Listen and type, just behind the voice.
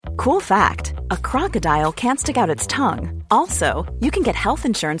Cool fact, a crocodile can't stick out its tongue. Also, you can get health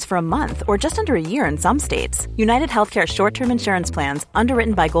insurance for a month or just under a year in some states. United Healthcare short-term insurance plans,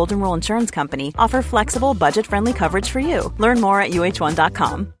 underwritten by Golden Rule Insurance Company, offer flexible, budget-friendly coverage for you. Learn more at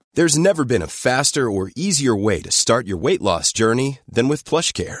uh1.com. There's never been a faster or easier way to start your weight loss journey than with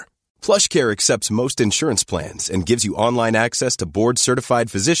PlushCare. PlushCare accepts most insurance plans and gives you online access to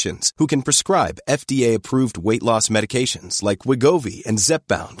board-certified physicians who can prescribe FDA-approved weight loss medications like Wegovy and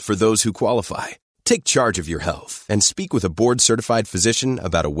Zepbound for those who qualify. Take charge of your health and speak with a board-certified physician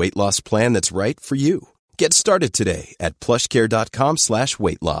about a weight loss plan that's right for you. Get started today at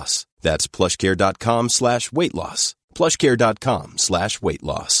plushcare.com/weight loss. That's plushcare.com/weight loss. plushcare.com/weight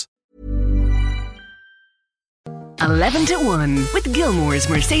loss. 11 to 1 with Gilmore's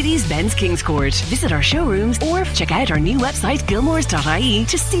Mercedes-Benz Kings Court. Visit our showrooms or check out our new website gilmores.ie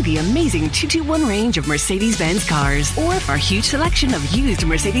to see the amazing 221 range of Mercedes-Benz cars or our huge selection of used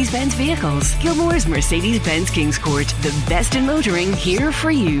Mercedes-Benz vehicles. Gilmore's Mercedes-Benz Kings Court, the best in motoring, here for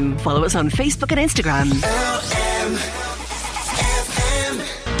you. Follow us on Facebook and Instagram.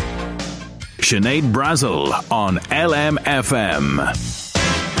 Sinead Brazel on LMFM.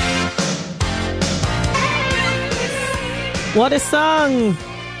 What a song!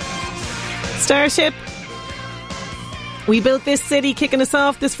 Starship. We built this city, kicking us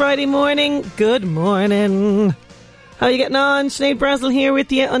off this Friday morning. Good morning. How are you getting on? Sinead Brazel here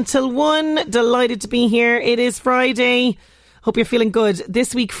with you until 1. Delighted to be here. It is Friday. Hope you're feeling good.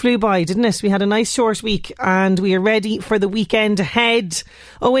 This week flew by, didn't it? We had a nice short week and we are ready for the weekend ahead.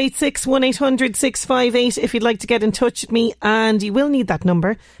 086 1800 658 if you'd like to get in touch with me, and you will need that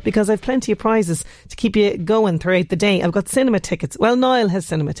number because I've plenty of prizes to keep you going throughout the day. I've got cinema tickets. Well, Niall has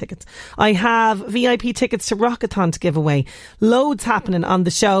cinema tickets. I have VIP tickets to Rockathon to give away. Loads happening on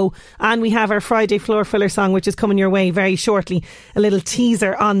the show, and we have our Friday floor filler song which is coming your way very shortly. A little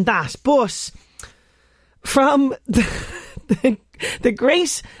teaser on that. But from the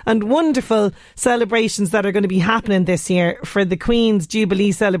great and wonderful celebrations that are going to be happening this year for the Queen's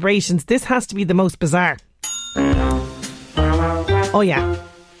Jubilee celebrations, this has to be the most bizarre. Oh yeah.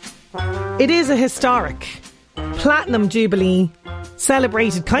 It is a historic Platinum Jubilee,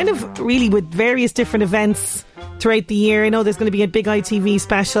 celebrated kind of really with various different events throughout the year. I know there's going to be a big ITV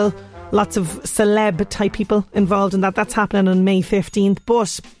special, lots of celeb type people involved in that. That's happening on May 15th,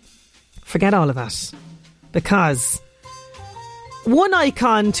 but forget all of that, because one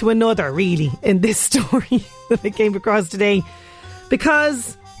icon to another, really, in this story that I came across today.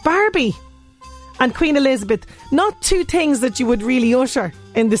 Because Barbie and Queen Elizabeth, not two things that you would really utter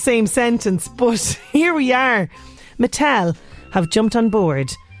in the same sentence, but here we are. Mattel have jumped on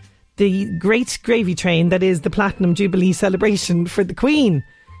board the great gravy train that is the Platinum Jubilee celebration for the Queen.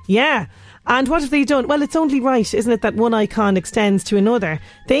 Yeah. And what have they done? Well, it's only right, isn't it, that one icon extends to another.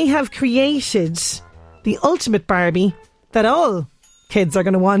 They have created the ultimate Barbie that all kids are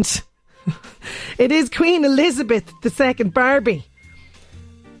going to want. It is Queen Elizabeth II Barbie.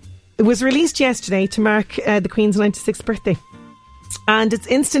 It was released yesterday to mark the Queen's 96th birthday, and it's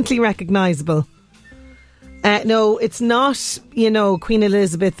instantly recognisable. No, it's not, Queen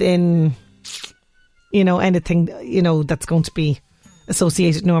Elizabeth in, anything, that's going to be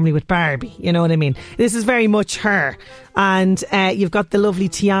associated normally with Barbie. You know what I mean? This is very much her. And you've got the lovely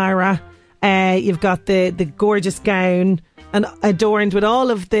tiara. You've got the gorgeous gown, and adorned with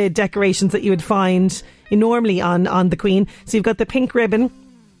all of the decorations that you would find normally on the Queen. So you've got the pink ribbon.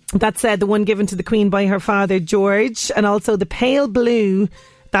 That's the one given to the Queen by her father, George. And also the pale blue.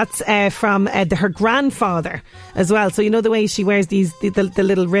 That's from her grandfather as well. So you know the way she wears the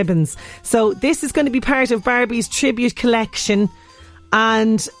little ribbons. So this is going to be part of Barbie's tribute collection.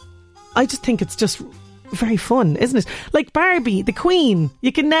 And I just think it's just very fun, isn't it? Like Barbie, the Queen.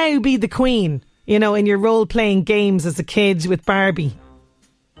 You can now be the Queen, in your role-playing games as a kid with Barbie.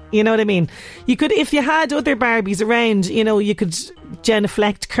 You know what I mean? You could, if you had other Barbies around, you could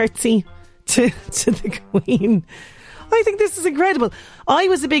genuflect, curtsy to the Queen. I think this is incredible. I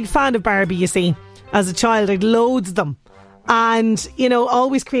was a big fan of Barbie, you see, as a child. I'd loads of them. And,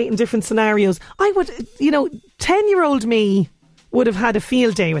 always creating different scenarios. I would, 10-year-old me would have had a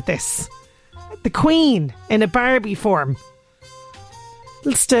field day with this. The Queen in a Barbie form.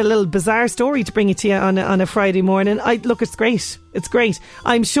 Just a little bizarre story to bring it to you on a Friday morning. Look, it's great. It's great.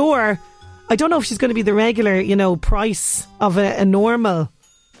 I'm sure, I don't know if she's going to be the regular, price of a normal,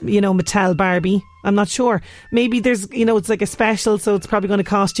 Mattel Barbie. I'm not sure. Maybe there's, it's like a special, so it's probably going to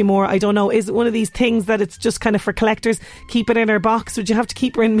cost you more. I don't know. Is it one of these things that it's just kind of for collectors? Keep it in her box. Would you have to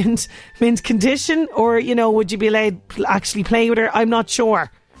keep her in mint condition? Or, would you be allowed to actually play with her? I'm not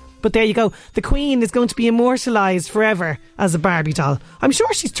sure. But there you go. The Queen is going to be immortalised forever as a Barbie doll. I'm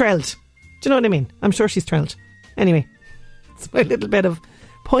sure she's thrilled. Do you know what I mean? I'm sure she's thrilled. Anyway, it's my little bit of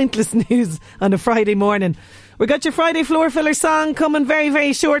pointless news on a Friday morning. We got your Friday floor filler song coming very,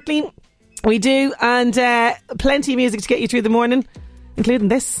 very shortly. We do, and plenty of music to get you through the morning, including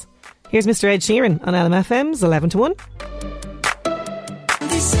this. Here's Mr. Ed Sheeran on LMFM's 11 to 1.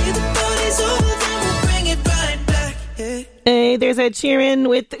 They say the party's over, then we'll bring it right back. Yeah. There's Ed Sheeran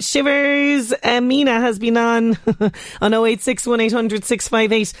with Shivers. Mina has been on 086 1800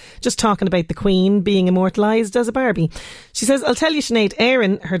 658, just talking about the Queen being immortalised as a Barbie. She says, I'll tell you, Sinead,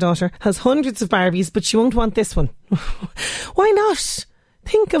 Erin, her daughter, has hundreds of Barbies, but she won't want this one. Why not?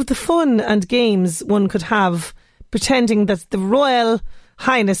 Think of the fun and games one could have pretending that the Royal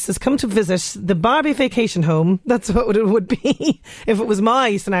Highness has come to visit the Barbie vacation home. That's what it would be if it was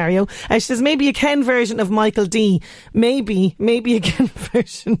my scenario. She says maybe a Ken version of Michael D. Maybe a Ken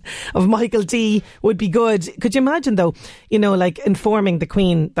version of Michael D would be good. Could you imagine though, you know, like informing the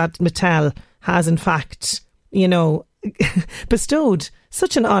Queen that Mattel has in fact, you know, bestowed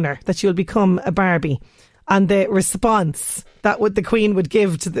such an honour that she'll become a Barbie. And the response that the Queen would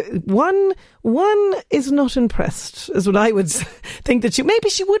give to the one is not impressed, is what I would think that maybe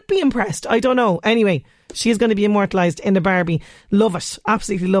she would be impressed. I don't know. Anyway, she is going to be immortalised in a Barbie. Love it.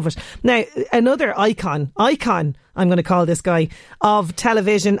 Absolutely love it. Now, another icon, I'm going to call this guy, of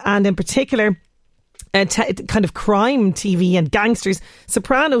television, and in particular, kind of crime TV and gangsters,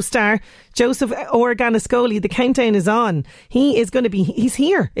 Soprano star Joseph Organiscoli. The countdown is on. He's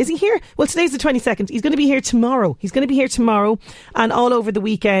here. Is he here? Well, today's the 22nd. He's going to be here tomorrow. And all over the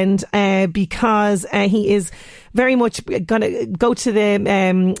weekend, because he is very much going to go to the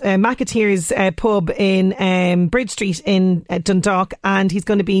McAteers pub in Bridge Street in Dundalk, and he's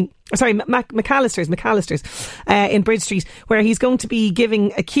going to be McAllister's in Bridge Street, where he's going to be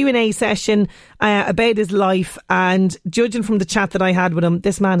giving a Q&A session about his life. And judging from the chat that I had with him,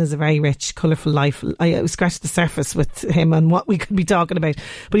 this man is a very rich, colourful life. I scratched the surface with him and what we could be talking about,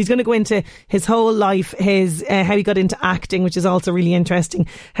 but he's going to go into his whole life, his how he got into acting, which is also really interesting,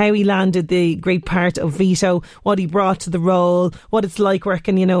 how he landed the great part of Vito, what he brought to the role, what it's like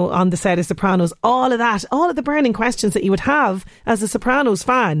working, you know, on the set of Sopranos, all of that, all of the burning questions that you would have as a Sopranos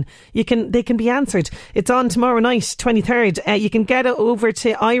fan. They can be answered. It's on tomorrow night, 23rd. You can get it over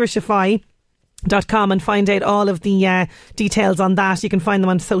to Irishify.com and find out all of the details on that. You can find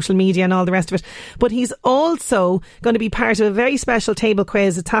them on social media and all the rest of it. But he's also going to be part of a very special table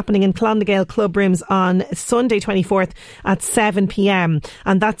quiz. It's happening in Clondegale Club Rooms on Sunday 24th at 7 p.m.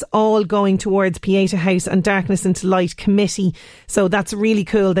 and that's all going towards Pieta House and Darkness into Light committee. So that's really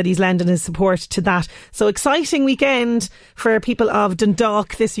cool that he's lending his support to that. So exciting weekend for people of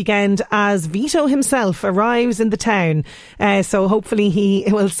Dundalk this weekend as Vito himself arrives in the town. So hopefully he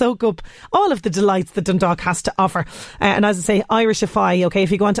will soak up all of the delights that Dundalk has to offer. And as I say, Irishify, okay,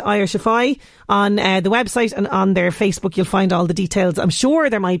 if you go on to Irishify on the website and on their Facebook, you'll find all the details. I'm sure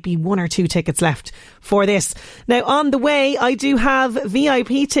there might be 1 or 2 tickets left for this. Now, on the way, I do have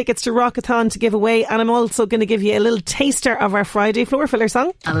VIP tickets to Rockathon to give away, and I'm also going to give you a little taster of our Friday floor filler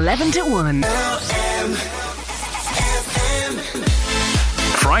song. 11 to 1.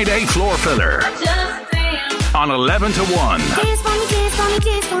 Friday floor filler on 11 to 1.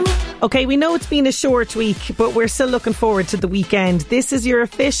 Okay, we know it's been a short week, but we're still looking forward to the weekend. This is your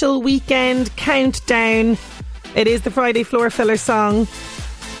official weekend countdown. It is the Friday floor filler song.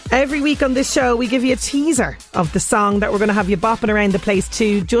 Every week on this show, we give you a teaser of the song that we're going to have you bopping around the place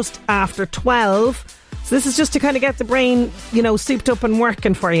to just after 12. So this is just to kind of get the brain, you know, souped up and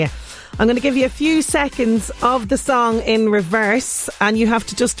working for you. I'm going to give you a few seconds of the song in reverse, and you have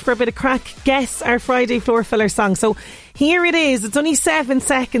to, just for a bit of crack, guess our Friday floor filler song. So here it is. It's only 7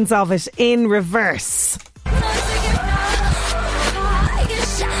 seconds of it in reverse.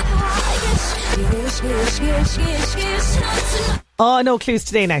 Oh, no clues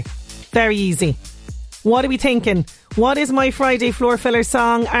today now. Very easy. What are we thinking? What is my Friday floor filler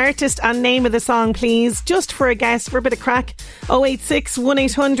song? Artist and name of the song, please. Just for a guess, for a bit of crack. 086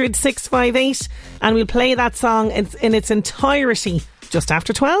 1800 658. And we'll play that song in its entirety just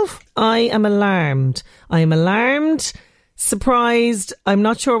after 12. I am alarmed. Surprised. I'm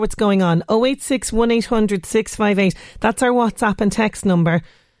not sure what's going on. 086 1800 658. That's our WhatsApp and text number.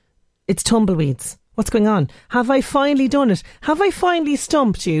 It's tumbleweeds. What's going on? Have I finally done it? Have I finally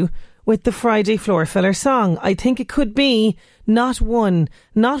stumped you with the Friday floor filler song? I think it could be not one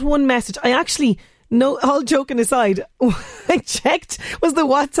message. I actually, no, all joking aside, I checked, was the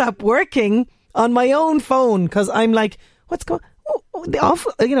WhatsApp working on my own phone? Because I'm like, what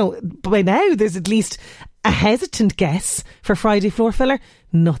by now there's at least a hesitant guess for Friday Floor Filler.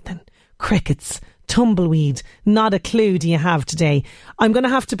 Nothing. Crickets. Tumbleweed. Not a clue do you have today. I'm going to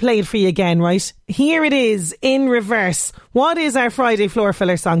have to play it for you again, right? Here it is in reverse. What is our Friday Floor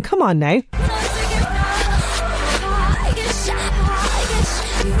Filler song? Come on now.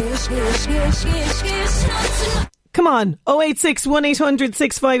 Come on, 086 1800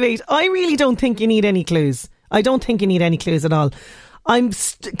 658. I really don't think you need any clues. I don't think you need any clues at all. I'm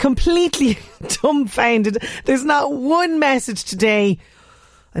completely dumbfounded. There's not one message today.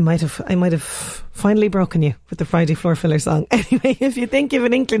 I might have finally broken you with the Friday Floor Filler song. Anyway, if you think you have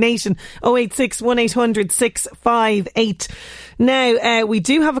an inclination, 086 1800 658. Now, we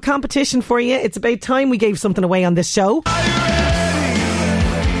do have a competition for you. It's about time we gave something away on this show.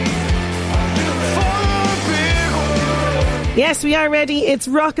 Yes, we are ready. It's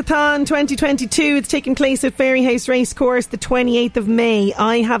Rockathon 2022. It's taking place at Fairyhouse Racecourse the 28th of May.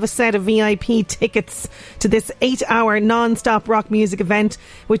 I have a set of VIP tickets to this 8-hour non-stop rock music event,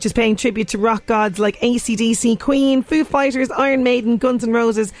 which is paying tribute to rock gods like AC/DC, Queen, Foo Fighters, Iron Maiden, Guns N'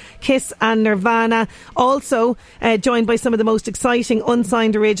 Roses, Kiss and Nirvana. Also joined by some of the most exciting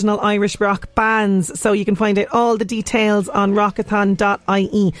unsigned original Irish rock bands. So you can find out all the details on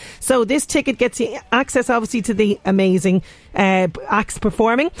rockathon.ie. So this ticket gets you access obviously to the amazing acts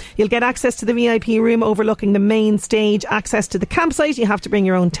performing. You'll get access to the VIP room overlooking the main stage, access to the campsite. You have to bring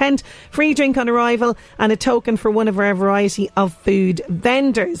your own tent, free drink on arrival, and a token for one of our variety of food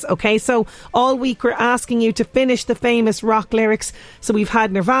vendors. Okay, so all week we're asking you to finish the famous rock lyrics. So we've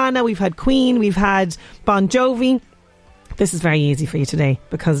had Nirvana, we've had Queen, we've had Bon Jovi. This is very easy for you today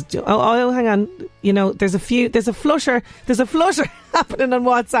because hang on, there's a flusher happening on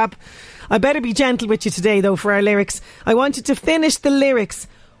WhatsApp. I better be gentle with you today though for our lyrics. I want you to finish the lyrics.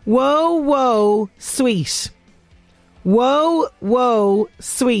 Whoa, whoa, sweet. Whoa, whoa,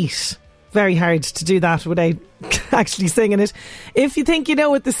 sweet. Very hard to do that without actually singing it. If you think you know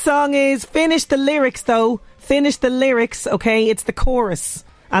what the song is, finish the lyrics though. Finish the lyrics, okay? It's the chorus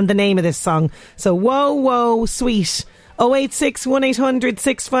and the name of this song. So whoa, whoa, sweet. 086 1800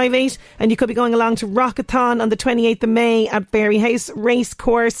 658, and you could be going along to Rockathon on the 28th of May at Fairyhouse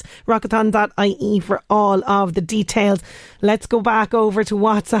Racecourse. Rockathon.ie for all of the details. Let's go back over to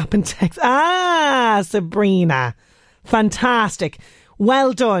WhatsApp and text. Sabrina, fantastic.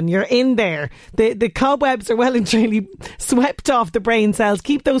 Well done, you're in there. The cobwebs are well and truly swept off the brain cells.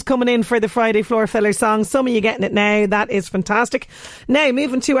 Keep those coming in for the Friday Floor Filler song. Some of you getting it now. That is fantastic. Now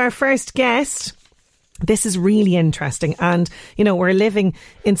moving to our first guest. This is really interesting, and we're living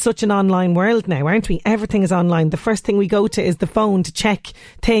in such an online world now, aren't we? Everything is online. The first thing we go to is the phone to check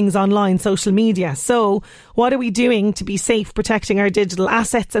things online, social media. So what are we doing to be safe, protecting our digital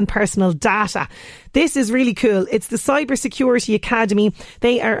assets and personal data? This is really cool. It's the Cybersecurity Academy.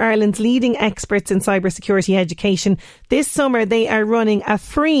 They are Ireland's leading experts in cybersecurity education. This summer they are running a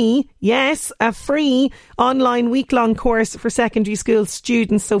free online week-long course for secondary school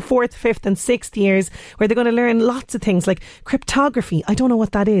students, so 4th, 5th and 6th years, where they're going to learn lots of things like cryptography. I don't know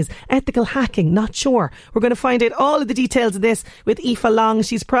what that is. Ethical hacking, not sure. We're going to find out all of the details of this with Aoife Long.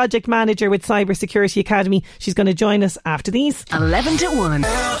 She's project manager with Cybersecurity Academy. She's going to join us after these. 11 to 1.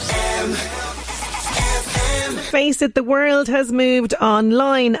 Face it, the world has moved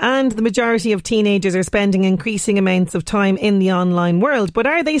online and the majority of teenagers are spending increasing amounts of time in the online world. But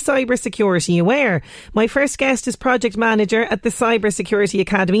are they cybersecurity aware? My first guest is project manager at the Cybersecurity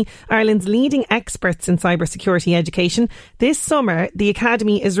Academy, Ireland's leading experts in cybersecurity education. This summer, the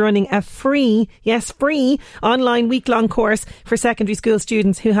Academy is running a free online week-long course for secondary school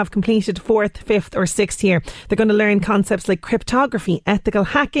students who have completed 4th, 5th or 6th year. They're going to learn concepts like cryptography, ethical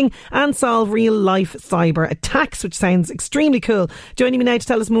hacking and solve real-life cyber attacks, which sounds extremely cool. Joining me now to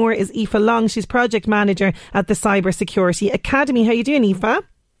tell us more is Aoife Long. She's project manager at the Cybersecurity Academy. How are you doing, Aoife?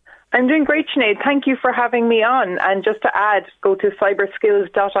 I'm doing great, Sinead. Thank you for having me on. And just to add, go to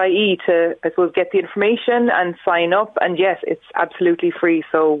cyberskills.ie to, I suppose, get the information and sign up. And yes, it's absolutely free.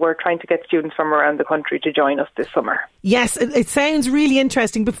 So we're trying to get students from around the country to join us this summer. Yes, it sounds really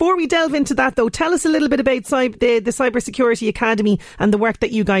interesting. Before we delve into that, though, tell us a little bit about the Cybersecurity Academy and the work that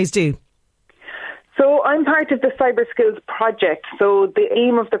you guys do. So I'm part of the Cyber Skills project. So the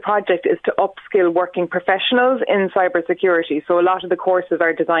aim of the project is to upskill working professionals in cybersecurity. So a lot of the courses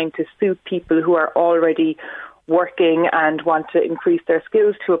are designed to suit people who are already working and want to increase their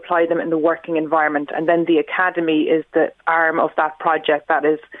skills to apply them in the working environment. And then the Academy is the arm of that project that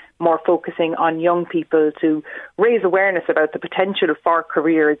is more focusing on young people to raise awareness about the potential for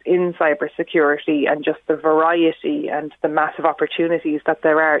careers in cybersecurity and just the variety and the massive opportunities that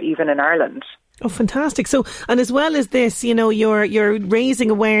there are even in Ireland. Oh, fantastic. So, and as well as this, you know, you're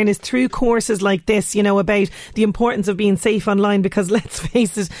raising awareness through courses like this, you know, about the importance of being safe online, because let's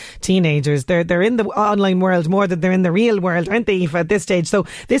face it, teenagers, they're in the online world more than they're in the real world, aren't they, Aoife, at this stage? So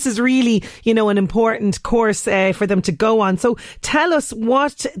this is really, you know, an important course for them to go on. So tell us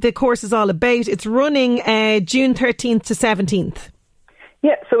what the course is all about. It's running June 13th to 17th.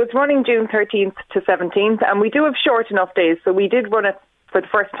 Yeah, so it's running June 13th to 17th, and we do have short enough days. So we did run it for the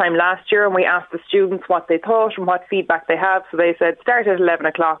first time last year, and we asked the students what they thought and what feedback they have. So they said start at 11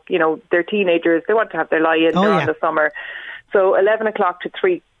 o'clock. You know, they're teenagers, they want to have their lie-in, they're on the summer. So 11 o'clock to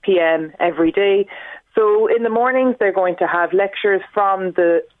 3 p.m. every day. So in the mornings, they're going to have lectures from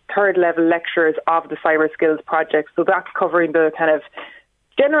the third level lecturers of the Cyber Skills Project. So that's covering the kind of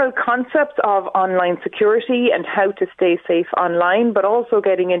general concepts of online security and how to stay safe online, but also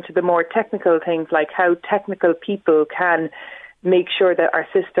getting into the more technical things like how technical people can make sure that our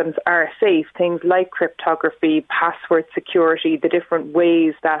systems are safe, things like cryptography, password security, the different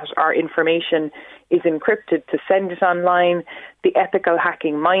ways that our information is encrypted to send it online, the ethical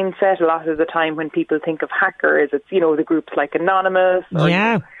hacking mindset. A lot of the time when people think of hackers, it's, you know, the groups like Anonymous or,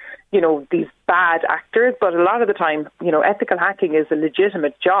 you know, these bad actors. But a lot of the time, you know, ethical hacking is a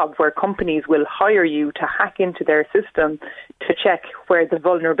legitimate job where companies will hire you to hack into their system to check where the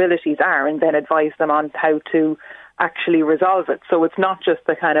vulnerabilities are and then advise them on how to actually resolve it. So it's not just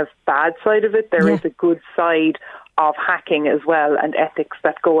the kind of bad side of it. There is a good side of hacking as well, and ethics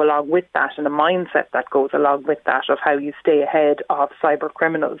that go along with that, and a mindset that goes along with that of how you stay ahead of cyber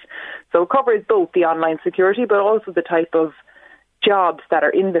criminals. So it covers both the online security but also the type of jobs that are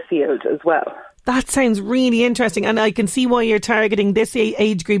in the field as well. That sounds really interesting, and I can see why you're targeting this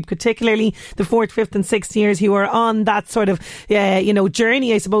age group, particularly the 4th, 5th and 6th years who are on that sort of, you know,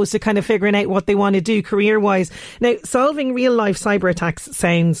 journey, I suppose, to kind of figuring out what they want to do career-wise. Now, solving real-life cyber attacks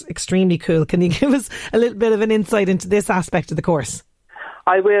sounds extremely cool. Can you give us a little bit of an insight into this aspect of the course?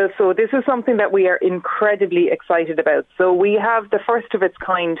 I will. So this is something that we are incredibly excited about. So we have the first of its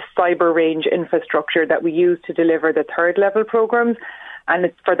kind cyber range infrastructure that we use to deliver the third level programs. And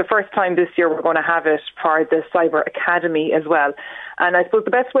it's for the first time this year, we're going to have it for the Cyber Academy as well. And I suppose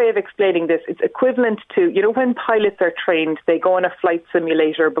the best way of explaining this, it's equivalent to, you know, when pilots are trained, they go on a flight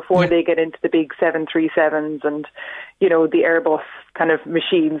simulator before they get into the big 737s and, you know, the Airbus kind of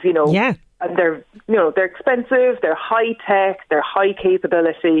machines, you know. Yeah. And they're, you know, they're expensive, they're high tech, they're high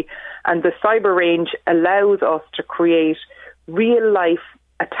capability. And the cyber range allows us to create real life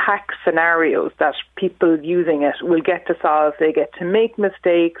attack scenarios that people using it will get to solve. They get to make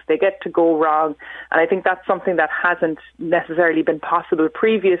mistakes, they get to go wrong. And I think that's something that hasn't necessarily been possible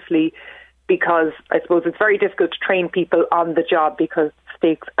previously, because I suppose it's very difficult to train people on the job because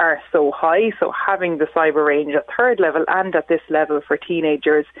stakes are so high. So having the cyber range at third level and at this level for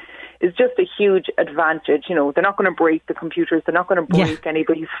teenagers is just a huge advantage. You know, they're not going to break the computers, they're not going to break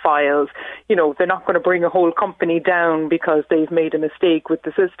anybody's files, you know, they're not going to bring a whole company down because they've made a mistake with the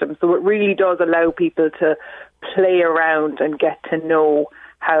system. So it really does allow people to play around and get to know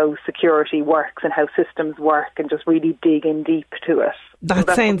how security works and how systems work and just really dig in deep to it.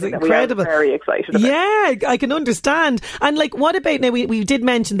 That sounds incredible. We are very excited about. Yeah, I can understand. And like, what about now? We did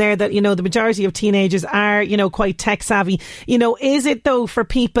mention there that, you know, the majority of teenagers are, you know, quite tech savvy. You know, is it though for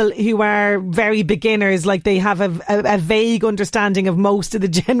people who are very beginners, like they have a vague understanding of most of the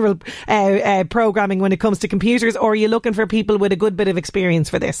general programming when it comes to computers, or are you looking for people with a good bit of experience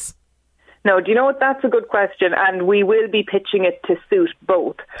for this? No, do you know what? That's a good question, and we will be pitching it to suit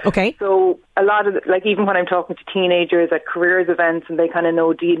both. Okay. So a lot of, like, even when I'm talking to teenagers at careers events and they kind of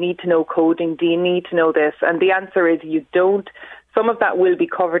know, do you need to know coding? Do you need to know this? And the answer is you don't. Some of that will be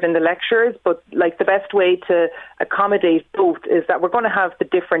covered in the lectures, but like the best way to accommodate both is that we're going to have the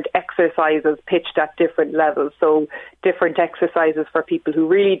different exercises pitched at different levels. So different exercises for people who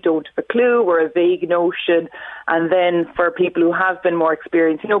really don't have a clue or a vague notion. And then for people who have been more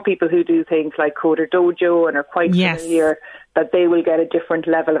experienced, you know, people who do things like Coder Dojo and are quite familiar, that they will get a different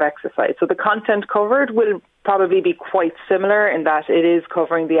level of exercise. So the content covered will probably be quite similar in that it is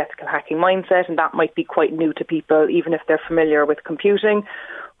covering the ethical hacking mindset, and that might be quite new to people, even if they're familiar with computing,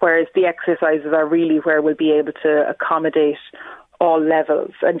 whereas the exercises are really where we'll be able to accommodate all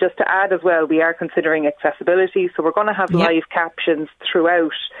levels. And just to add as well, we are considering accessibility, so we're going to have live captions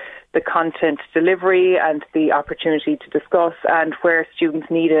throughout the content delivery and the opportunity to discuss, and where students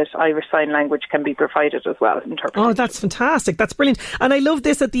need it, Irish Sign Language can be provided as well. Oh, that's fantastic. That's brilliant. And I love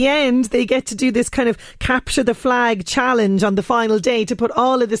this at the end. They get to do this kind of capture the flag challenge on the final day to put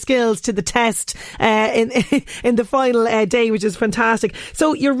all of the skills to the test in the final day, which is fantastic.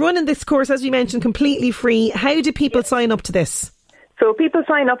 So you're running this course, as we mentioned, completely free. How do people sign up to this? So people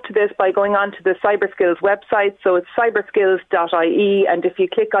sign up to this by going onto the CyberSkills website. So it's cyberskills.ie, and if you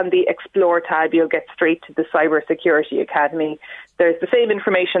click on the Explore tab, you'll get straight to the Cyber Security Academy. There's the same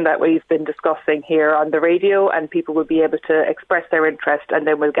information that we've been discussing here on the radio, and people will be able to express their interest, and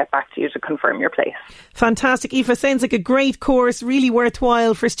then we'll get back to you to confirm your place. Fantastic, Aoife. Sounds like a great course, really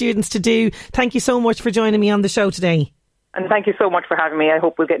worthwhile for students to do. Thank you so much for joining me on the show today. And thank you so much for having me. I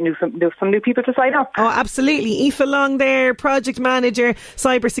hope we'll get some new people to sign up. Oh, absolutely. Aoife Long there, Project Manager,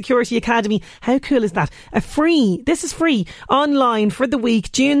 Cyber Security Academy. How cool is that? This is free, online for the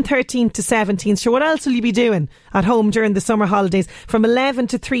week, June 13th to 17th. So what else will you be doing at home during the summer holidays? From 11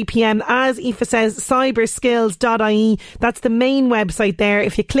 to 3 p.m, as Aoife says, cyberskills.ie. That's the main website there.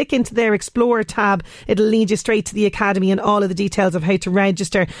 If you click into their Explore tab, it'll lead you straight to the Academy and all of the details of how to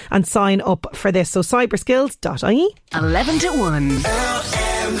register and sign up for this. So cyberskills.ie. 11 to 1.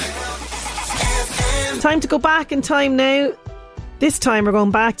 Time to go back in time now. This time we're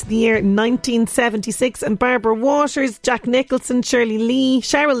going back to the year 1976, and Barbara Waters, Jack Nicholson, Shirley Lee,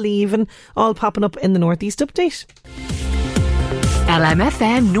 Cheryl Lee even, all popping up in the Northeast Update.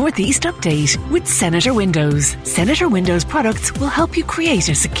 LMFM Northeast Update with Senator Windows. Senator Windows products will help you create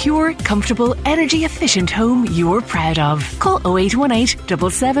a secure, comfortable, energy efficient home you're proud of. Call 0818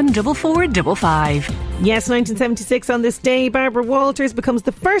 774455. Yes, 1976 on this day, Barbara Walters becomes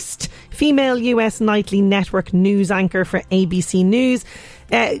the first female US nightly network news anchor for ABC News.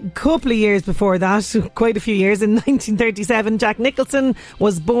 A couple of years before that, quite a few years, in 1937, Jack Nicholson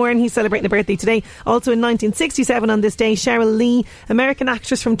was born. He's celebrating a birthday today. Also in 1967 on this day, Cheryl Lee, American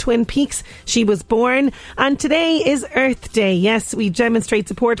actress from Twin Peaks, she was born. And today is Earth Day. Yes, we demonstrate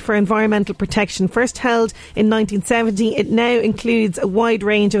support for environmental protection. First held in 1970, it now includes a wide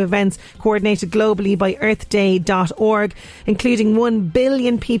range of events coordinated globally by earthday.org, including 1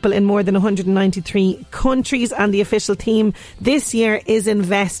 billion people in more than 193 countries. And the official theme this year is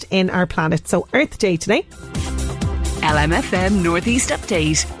Invest in Our Planet. So Earth Day today. LMFM Northeast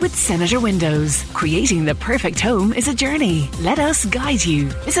Update with Senator Windows. Creating the perfect home is a journey. Let us guide you.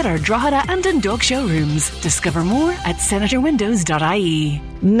 Visit our Drogheda and Dundalk showrooms. Discover more at senatorwindows.ie.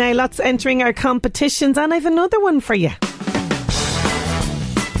 Now lots entering our competitions, and I've another one for you.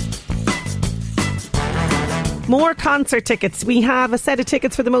 More concert tickets. We have a set of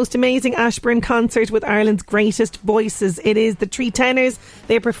tickets for the most amazing Ashbourne concert with Ireland's greatest voices. It is the Three Tenors.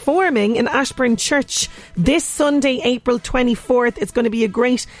 They're performing in Ashbourne Church this Sunday, April 24th. It's going to be a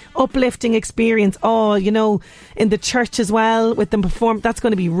great uplifting experience. Oh, you know, in the church as well with them perform. That's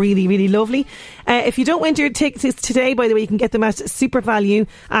going to be really, really lovely. If you don't win your tickets today, by the way, you can get them at Super Value,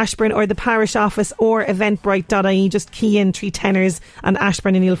 Ashbourne, or the parish office, or eventbrite.ie. Just key in Three Tenors and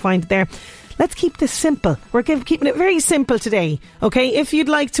Ashbourne and you'll find it there. Let's keep this simple. We're keeping it very simple today. Okay, if you'd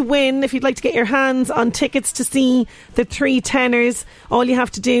like to win, if you'd like to get your hands on tickets to see the Three Tenors, all you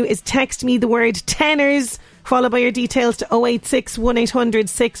have to do is text me the word tenors, followed by your details to 086 1800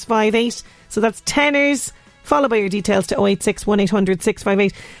 658. So that's tenors, followed by your details to 086 1800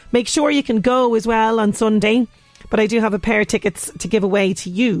 658. Make sure you can go as well on Sunday, but I do have a pair of tickets to give away to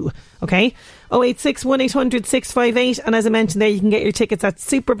you. Okay, 086 1800 658. And as I mentioned there, you can get your tickets at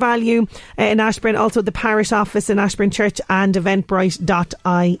Super Value in Ashbourne, also the parish office in Ashbourne Church, and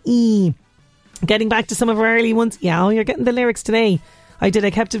eventbrite.ie. Getting back to some of our early ones. Yeah, you're getting the lyrics today. I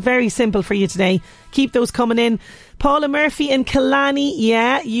kept it very simple for you today. Keep those coming in. Paula Murphy in Killarney.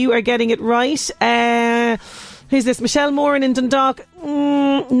 Yeah, you are getting it right. Who's this? Michelle Moran in Dundalk.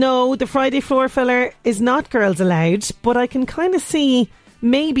 No, the Friday floor filler is not Girls Aloud, but I can kind of see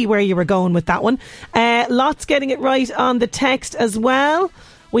maybe where you were going with that one. Lots getting it right on the text as well.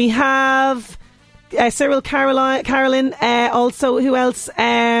 We have Cyril Carolyn. Also, who else?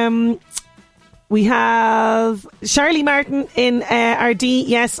 We have Charlie Martin in RD.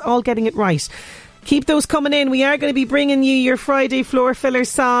 Yes, all getting it right. Keep those coming in. We are going to be bringing you your Friday floor filler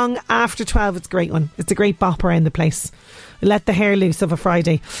song after 12. It's a great one. It's a great bop around the place. Let the hair loose of a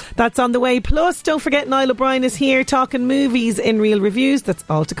Friday. That's on the way. Plus, don't forget, Niall O'Brien is here talking movies in Real Reviews. That's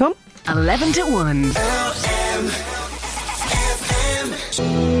all to come. 11 to 1.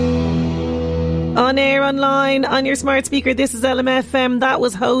 On air, online, on your smart speaker, this is LMFM. That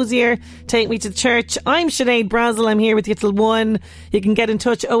was Hosier, Take Me to the Church. I'm Sinead Brazel. I'm here with you till 1. You can get in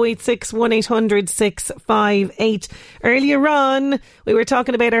touch 086 1800 658. Earlier on, we were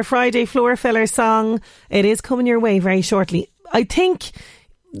talking about our Friday floor filler song. It is coming your way very shortly. I think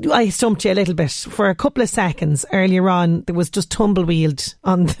I stumped you a little bit for a couple of seconds earlier on. There was just tumbleweed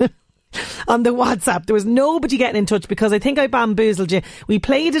on the WhatsApp. There was nobody getting in touch because I think I bamboozled you. We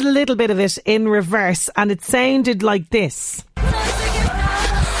played it a little bit of it in reverse and it sounded like this.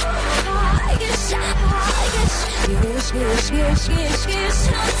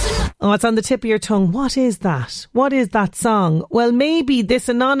 Oh, it's on the tip of your tongue. What is that? What is that song? Well, maybe this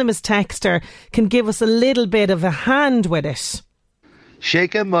anonymous texter can give us a little bit of a hand with it.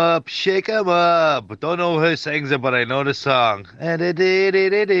 Shake 'em up, shake 'em up. Don't know who sings it, but I know the song. I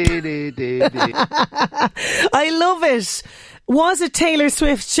love it. Was it Taylor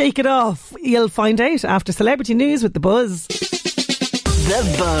Swift, Shake It Off? You'll find out after Celebrity News with The Buzz. The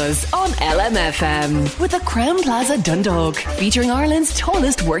Buzz on LMFM with the Crown Plaza Dundalk, featuring Ireland's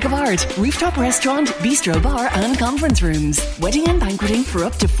tallest work of art, rooftop restaurant, bistro bar and conference rooms, wedding and banqueting for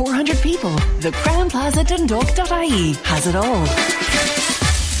up to 400 people. The Crown Plaza Dundalk.ie has it all.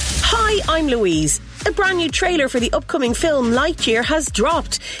 Hi, I'm Louise. A brand new trailer for the upcoming film Lightyear has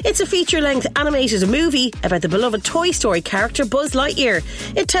dropped. It's a feature-length animated movie about the beloved Toy Story character Buzz Lightyear.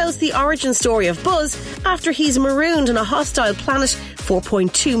 It tells the origin story of Buzz after he's marooned on a hostile planet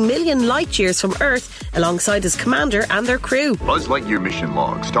 4.2 million light years from Earth alongside his commander and their crew. Buzz Lightyear mission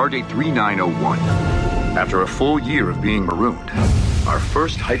log, stardate 3901. After a full year of being marooned, our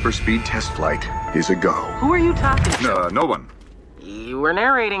first hyperspeed test flight is a go. Who are you talking to? No one. You were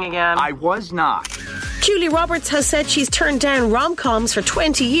narrating again. I was not. Julie Roberts has said she's turned down rom-coms for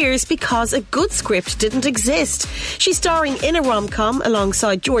 20 years because a good script didn't exist. She's starring in a rom-com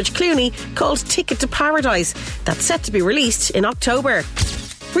alongside George Clooney called Ticket to Paradise that's set to be released in October.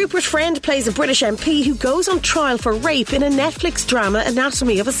 Rupert Friend plays a British MP who goes on trial for rape in a Netflix drama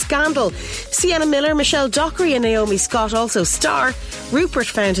Anatomy of a Scandal. Sienna Miller, Michelle Dockery and Naomi Scott also star. Rupert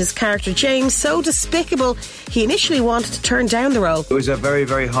found his character James so despicable he initially wanted to turn down the role. It was a very,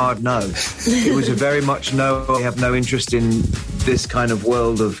 very hard no. It was a very much no. I have no interest in this kind of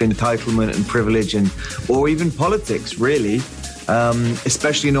world of entitlement and privilege or even politics, really.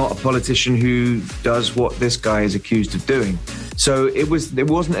 Especially not a politician who does what this guy is accused of doing. So it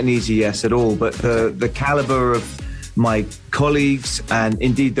wasn't an easy yes at all, but the caliber of my colleagues and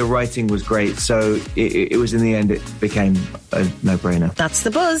indeed the writing was great. So it was, in the end, it became a no-brainer. That's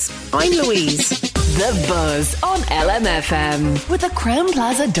The Buzz. I'm Louise. The Buzz on LMFM with the Crown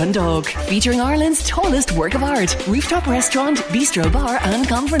Plaza Dundalk, featuring Ireland's tallest work of art, rooftop restaurant, bistro bar and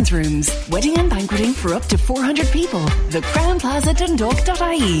conference rooms, wedding and banqueting for up to 400 people. The Crown Plaza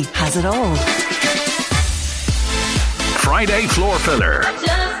Dundalk.ie has it all. Friday Floor Filler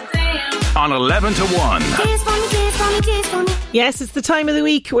on 11 to 1. Yes, it's the time of the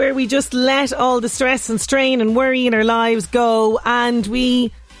week where we just let all the stress and strain and worry in our lives go and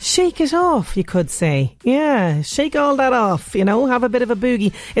we shake it off, you could say. Yeah, shake all that off, have a bit of a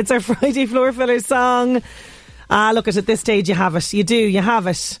boogie. It's our Friday Floor Filler song. Look, at this stage you have it. You have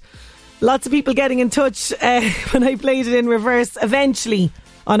it. Lots of people getting in touch when I played it in reverse eventually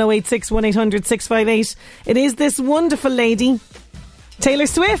on 086 1800 658. It is this wonderful lady, Taylor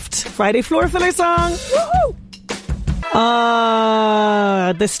Swift, Friday Floor Filler song. Woohoo!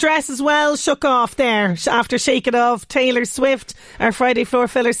 The stress as well shook off there after Shake It Off. Taylor Swift, our Friday Floor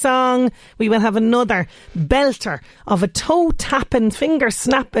Filler song. We will have another belter of a toe-tapping,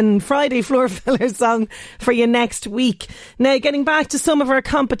 finger-snapping Friday Floor Filler song for you next week. Now, getting back to some of our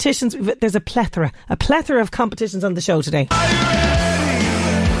competitions, there's a plethora of competitions on the show today.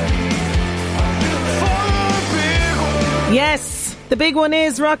 Yes. The big one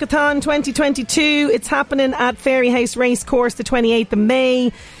is Rockathon 2022. It's happening at Fairyhouse Racecourse the 28th of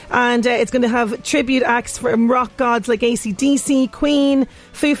May. And it's going to have tribute acts from rock gods like AC/DC, Queen,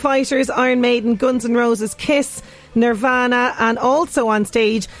 Foo Fighters, Iron Maiden, Guns N' Roses, Kiss, Nirvana, and also on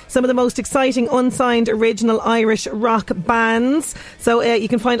stage some of the most exciting unsigned original Irish rock bands. So you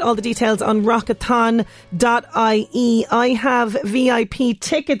can find all the details on rockathon.ie. I have VIP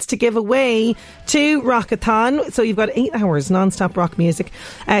tickets to give away to Rockathon. So you've got 8 hours non-stop rock music.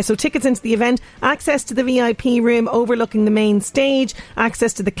 So tickets into the event, access to the VIP room overlooking the main stage,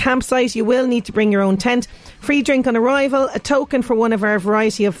 access to the campsite. You will need to bring your own tent. Free drink on arrival, a token for one of our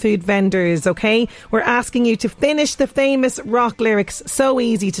variety of food vendors, okay? We're asking you to finish the famous rock lyrics. So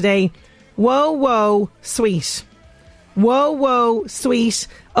easy today. Whoa, whoa, sweet. Whoa, whoa, sweet.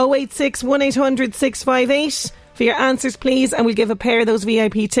 086 1800 658 for your answers, please, and we'll give a pair of those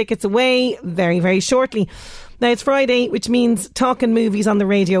VIP tickets away very, very shortly. Now, it's Friday, which means talking movies on the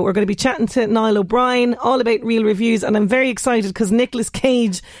radio. We're going to be chatting to Niall O'Brien all about real reviews, and I'm very excited because Nicolas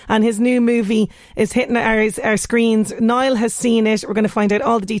Cage and his new movie is hitting our screens. Niall has seen it. We're going to find out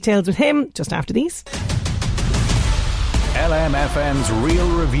all the details with him just after these. LMFM's Real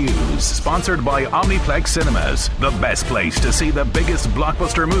Reviews, sponsored by Omniplex Cinemas, the best place to see the biggest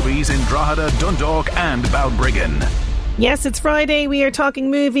blockbuster movies in Drogheda, Dundalk and Balbriggan. Yes, it's Friday. We are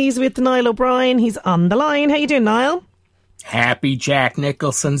talking movies with Niall O'Brien. He's on the line. How you doing, Niall? Happy Jack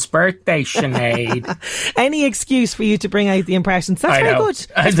Nicholson's birthday, Sinead. Any excuse for you to bring out the impressions. That's very good.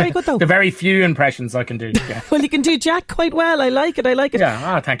 That's very good, though. The very few impressions I can do. Yeah. Well, you can do Jack quite well. I like it.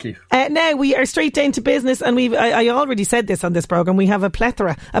 Yeah, thank you. Now we are straight down to business, and I already said this on this programme. We have a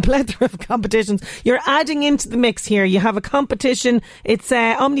plethora of competitions. You're adding into the mix here. You have a competition. It's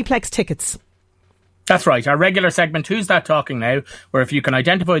Omniplex tickets. That's right, our regular segment, Who's That Talking Now, where if you can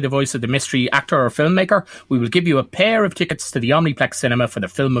identify the voice of the mystery actor or filmmaker, we will give you a pair of tickets to the Omniplex cinema for the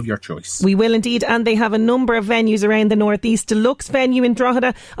film of your choice. We will indeed, and they have a number of venues around the northeast. Deluxe venue in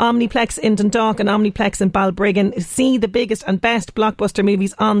Drogheda, Omniplex in Dundalk and Omniplex in Balbriggan. See the biggest and best blockbuster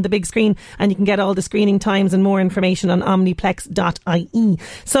movies on the big screen, and you can get all the screening times and more information on omniplex.ie.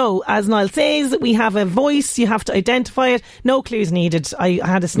 So, as Niall says, we have a voice, you have to identify it. No clues needed. I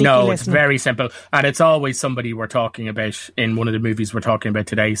had a sneaky listen. No, it's very simple, and it's always somebody we're talking about in one of the movies we're talking about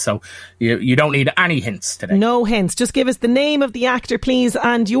today, so you don't need any hints today. No hints, just give us the name of the actor please,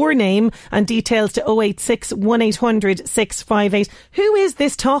 and your name and details to 086 1800 658. Who is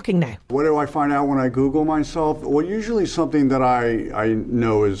this talking now? What do I find out when I Google myself? Well, usually something that I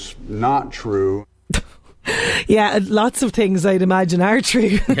know is not true. Yeah, lots of things I'd imagine are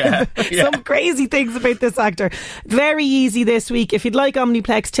true. Yeah. Some crazy things about this actor. Very easy this week. If you'd like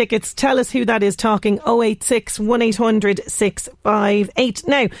Omniplex tickets, tell us who that is talking. 086 1800 658.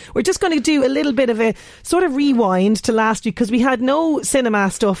 Now, we're just going to do a little bit of a sort of rewind to last week, because we had no cinema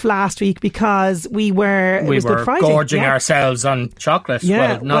stuff last week because we were Good Friday. Gorging ourselves on chocolate.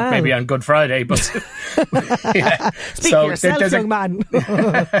 Yeah, well, not maybe on Good Friday, but Speak for yourself, young man.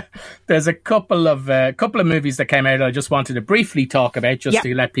 There's a couple of movies that came out I just wanted to briefly talk about, just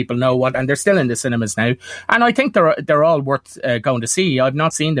to let people know what, and they're still in the cinemas now, and I think they're all worth going to see. I've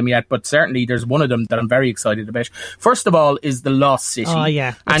not seen them yet, but certainly there's one of them that I'm very excited about. First of all is The Lost City. Oh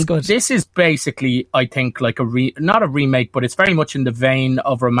yeah, that's good. This is basically, I think, like not a remake, but it's very much in the vein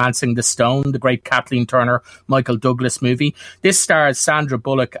of Romancing the Stone, the great Kathleen Turner, Michael Douglas movie. This stars Sandra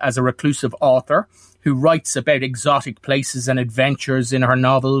Bullock as a reclusive author who writes about exotic places and adventures in her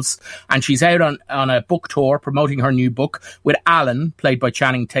novels. And she's out on a book tour promoting her new book with Alan, played by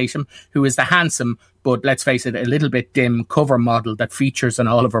Channing Tatum, who is the handsome, but let's face it, a little bit dim cover model that features in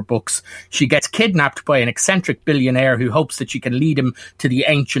all of her books. She gets kidnapped by an eccentric billionaire who hopes that she can lead him to the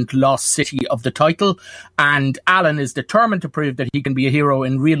ancient lost city of the title. And Alan is determined to prove that he can be a hero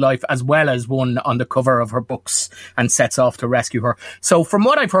in real life as well as one on the cover of her books, and sets off to rescue her. So from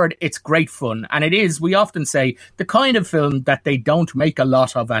what I've heard, it's great fun. And it is, we often say, the kind of film that they don't make a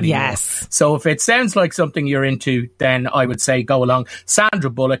lot of anymore. Yes. So if it sounds like something you're into, then I would say go along. Sandra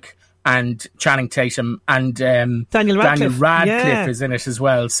Bullock and Channing Tatum and Daniel Radcliffe is in it as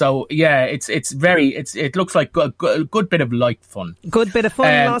well. So yeah, it looks like a good bit of light fun. Good bit of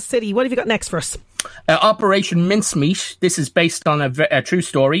fun. Lost City. What have you got next for us? Operation Mincemeat. This is based on a true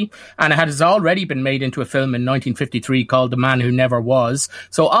story, and it has already been made into a film in 1953 called The Man Who Never Was.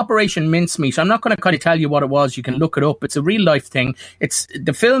 So Operation Mincemeat, I'm not going to kind of tell you what it was. You can look it up. It's a real life thing.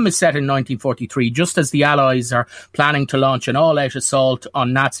 The film is set in 1943, just as the Allies are planning to launch an all-out assault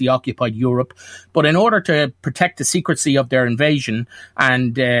on Nazi-occupied Europe. But in order to protect the secrecy of their invasion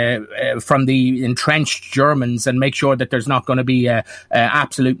and from the entrenched Germans, and make sure that there's not going to be an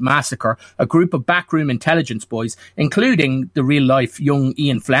absolute massacre, a group of backroom intelligence boys, including the real-life young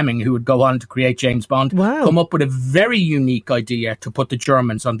Ian Fleming, who would go on to create James Bond, come up with a very unique idea to put the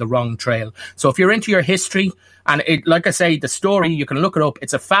Germans on the wrong trail. So if you're into your history, and like I say, the story, you can look it up.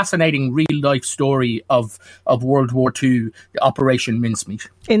 It's a fascinating real-life story of World War II, Operation Mincemeat.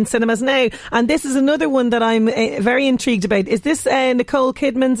 In cinemas now. And this is another one that I'm very intrigued about. Is this Nicole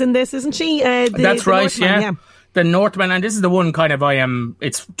Kidman's in this, isn't she? That's right, yeah. The Northman, and this is the one kind of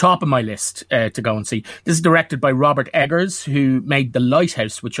it's top of my list to go and see. This is directed by Robert Eggers, who made The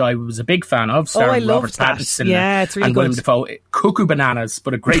Lighthouse, which I was a big fan of, starring Robert Pattinson it's really and Willem Dafoe. Cuckoo Bananas,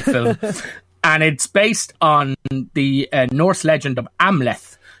 but a great film. And it's based on the Norse legend of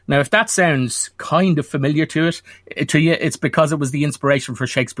Amleth. Now, if that sounds kind of familiar to you, it's because it was the inspiration for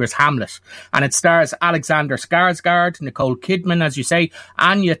Shakespeare's Hamlet. And it stars Alexander Skarsgård, Nicole Kidman, as you say,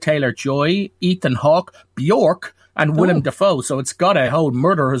 Anya Taylor-Joy, Ethan Hawke, Bjork, and Willem Dafoe. So it's got a whole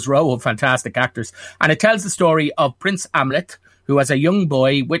murderer's row of fantastic actors. And it tells the story of Prince Amleth, who as a young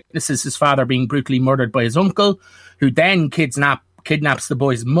boy witnesses his father being brutally murdered by his uncle, who then kidnaps the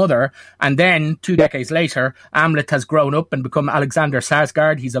boy's mother, and then 2 decades later, Amleth has grown up and become Alexander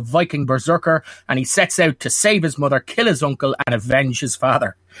Skarsgård. He's a Viking berserker, and he sets out to save his mother, kill his uncle, and avenge his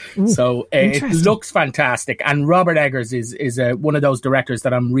father. Ooh, so it looks fantastic, and Robert Eggers is one of those directors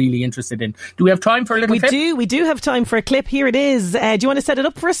that I'm really interested in. Do we have time for a little clip? We do have time for a clip. Here it is. Do you want to set it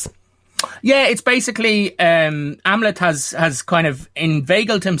up for us? Yeah, it's basically Amlet has kind of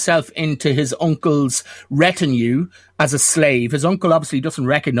inveigled himself into his uncle's retinue as a slave. His uncle obviously doesn't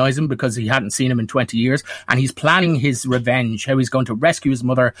recognise him because he hadn't seen him in 20 years, and he's planning his revenge, how he's going to rescue his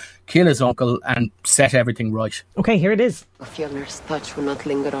mother, kill his uncle, and set everything right. Okay, here it is. Fjellner's touch will not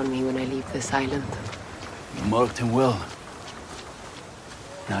linger on me when I leave this island. You marked him well.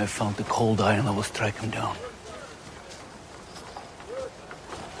 Now I've found the cold iron that will strike him down.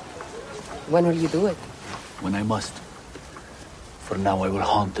 When will you do it? When I must. For now I will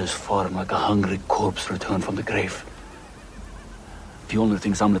haunt this farm like a hungry corpse returned from the grave. Fjellner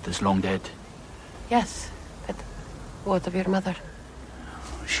thinks Amlet is long dead. Yes, but what of your mother?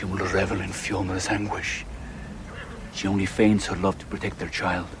 She will revel in Fjellner's anguish. She only feigns her love to protect their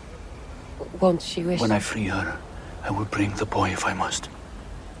child. Won't she wish... When I free her, I will bring the boy if I must.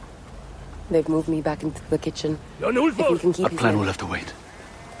 They've moved me back into the kitchen. Our plan will have to wait.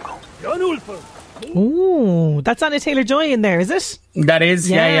 Ooh, that's Anna Taylor-Joy in there, is it? That is,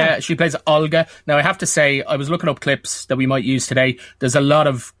 yeah. She plays Olga. Now, I have to say, I was looking up clips that we might use today. There's a lot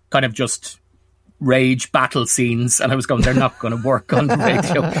of kind of just rage battle scenes, and I was going, they're not going to work on the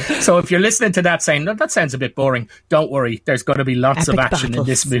radio. So if you're listening to that saying, no, that sounds a bit boring, don't worry. There's going to be lots of action in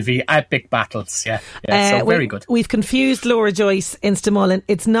this movie. Epic battles, yeah. So very good. We've confused Laura Joyce in Stamullen.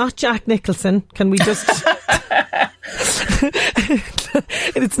 It's not Jack Nicholson. Can we just...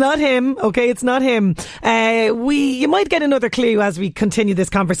 It's not him, okay? It's not him. You might get another clue as we continue this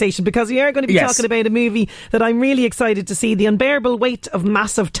conversation, because we are going to be talking about a movie that I'm really excited to see, The Unbearable Weight of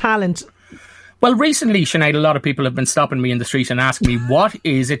Massive Talent. Well, recently, Sinead, a lot of people have been stopping me in the street and asking me, what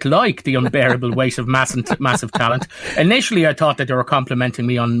is it like, The Unbearable Weight of Massive Talent? Initially, I thought that they were complimenting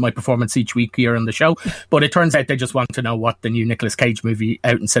me on my performance each week here on the show, but it turns out they just want to know what the new Nicolas Cage movie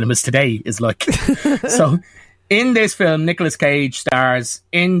out in cinemas today is like. So... in this film, Nicolas Cage stars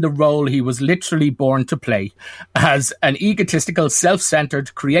in the role he was literally born to play as an egotistical,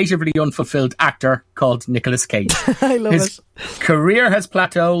 self-centered, creatively unfulfilled actor called Nicolas Cage. I love His career has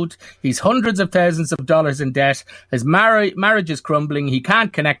plateaued. He's hundreds of thousands of dollars in debt. His marriage is crumbling. He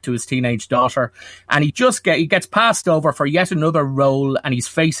can't connect to his teenage daughter. And he gets passed over for yet another role, and he's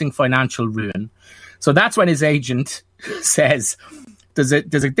facing financial ruin. So that's when his agent says, there's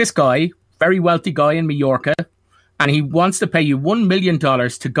this guy, very wealthy guy in Mallorca, and he wants to pay you $1 million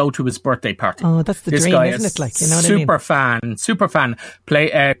to go to his birthday party. Oh, that's the this dream, guy isn't is it? Like, you know what I mean? Super fan,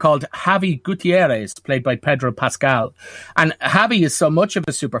 called Javi Gutierrez, played by Pedro Pascal. And Javi is so much of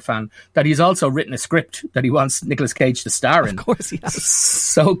a super fan that he's also written a script that he wants Nicolas Cage to star in. Of course he has.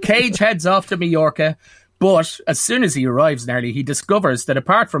 So Cage heads off to Mallorca. But as soon as he arrives nearly, he discovers that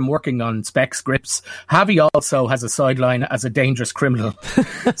apart from working on spec scripts, Javi also has a sideline as a dangerous criminal.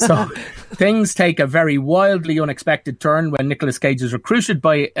 So things take a very wildly unexpected turn when Nicolas Cage is recruited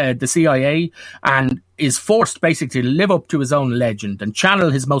by the CIA and is forced basically to live up to his own legend and channel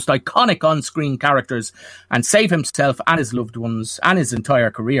his most iconic on-screen characters and save himself and his loved ones, and his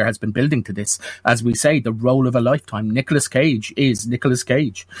entire career has been building to this. As we say, the role of a lifetime. Nicolas Cage is Nicolas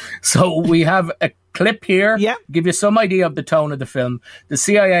Cage. So we have a clip here, give you some idea of the tone of the film. The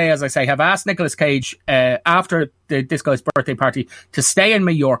CIA, as I say, have asked Nicolas Cage after this guy's birthday party to stay in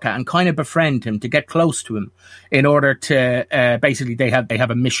Mallorca and kind of befriend him, to get close to him in order to basically they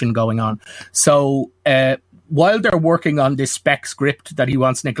have a mission going on. So while they're working on this spec script that he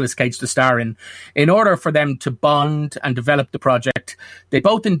wants Nicolas Cage to star in order for them to bond and develop the project, they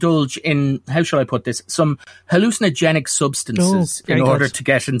both indulge in, how shall I put this, some hallucinogenic substances in order to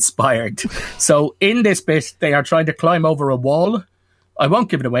get inspired. So in this bit, they are trying to climb over a wall. I won't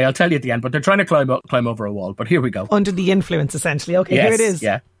give it away, I'll tell you at the end, but they're trying to climb over a wall. But here we go. Under the influence, essentially. Okay, yes, here it is.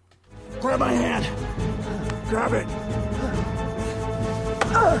 Yeah. Grab my hand. Grab it.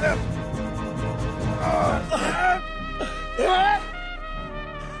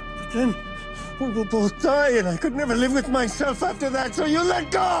 But then we will both die, and I could never live with myself after that, so you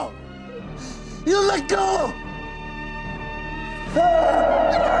let go! You let go!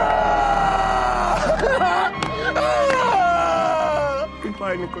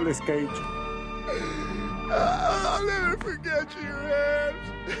 Goodbye, Nicolas Cage. I'll never forget you, Rams.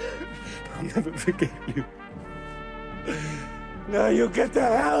 I'll never forget you. Now you get the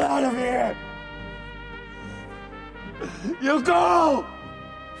hell out of here! You go!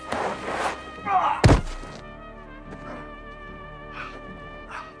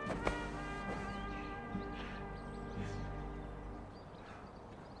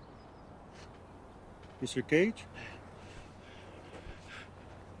 Mr. Cage?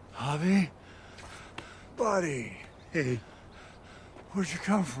 Javi? Buddy. Hey. Where'd you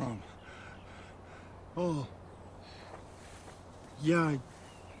come from? Oh. Yeah,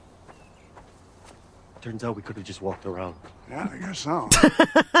 Turns out we could have just walked around. Yeah, I guess so.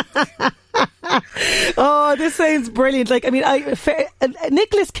 Oh, this sounds brilliant. Like, I mean,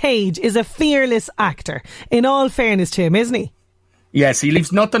 Nicolas Cage is a fearless actor, in all fairness to him, isn't he? Yes, he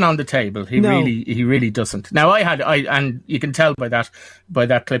leaves nothing on the table. He really doesn't. Now, and you can tell by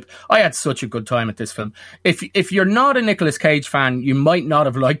that clip, I had such a good time at this film. If you're not a Nicolas Cage fan, you might not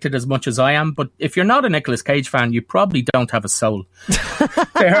have liked it as much as I am. But if you're not a Nicolas Cage fan, you probably don't have a soul.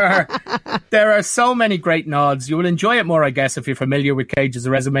 There are so many great nods. You will enjoy it more, I guess, if you're familiar with Cage's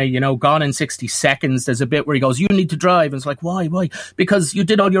resume. You know, Gone in 60 Seconds. There's a bit where he goes, "You need to drive," and it's like, why? Because you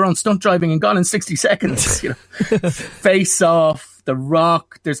did all your own stunt driving and Gone in 60 Seconds. You know, Face Off. The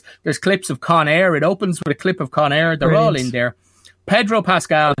Rock, there's clips of Con Air. It opens with a clip of Con Air. They're all in there. Pedro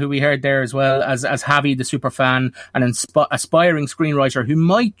Pascal, who we heard there as well as Javi the superfan, an aspiring screenwriter who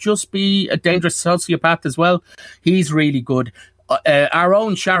might just be a dangerous sociopath as well. He's really good. Our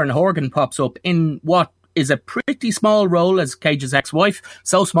own Sharon Horgan pops up in what is a pretty small role as Cage's ex-wife.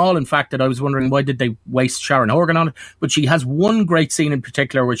 So small, in fact, that I was wondering why did they waste Sharon Horgan on it. But she has one great scene in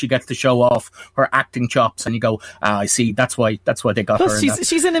particular where she gets to show off her acting chops, and you go, I see, that's why they got her.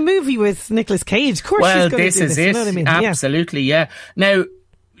 She's in a movie with Nicolas Cage. Of course, well, she's going this to do is this. it. You know what I mean? Absolutely, yeah. Now,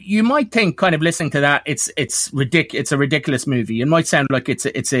 you might think, kind of listening to that, it's a ridiculous movie. It might sound like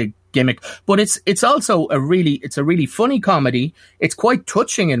it's a gimmick, but it's also a really funny comedy. It's quite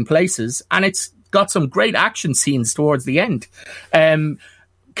touching in places, and it's got some great action scenes towards the end.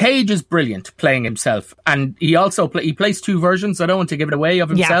 Cage is brilliant playing himself, and he also he plays two versions. I don't want to give it away of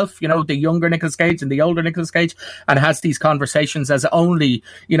himself. Yeah. You know, the younger Nicolas Cage and the older Nicolas Cage, and has these conversations as only,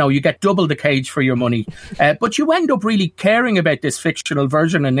 you know, you get double the Cage for your money, but you end up really caring about this fictional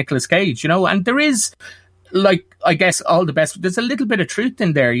version of Nicolas Cage. You know, and there is, like, I guess all the best. There's a little bit of truth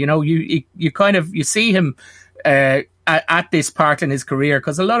in there. You know, you see him at this part in his career,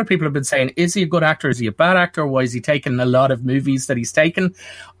 because a lot of people have been saying, is he a good actor? Is he a bad actor? Why is he taking a lot of movies that he's taken?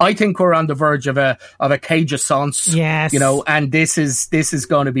 I think we're on the verge of a Cage-assance. Yes. You know, and this is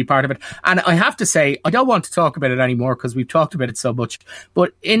going to be part of it. And I have to say, I don't want to talk about it anymore because we've talked about it so much.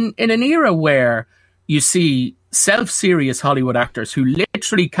 But in an era where you see self-serious Hollywood actors who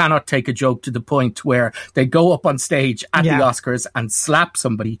literally cannot take a joke to the point where they go up on stage at the Oscars and slap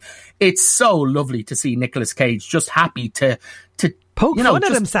somebody, it's so lovely to see Nicolas Cage just happy to poke fun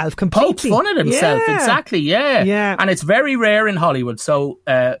at himself completely. Poke fun at himself, exactly, yeah. And it's very rare in Hollywood, so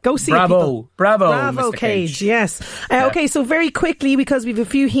go see bravo, Mr. Cage. Yes. Okay, so very quickly, because we have a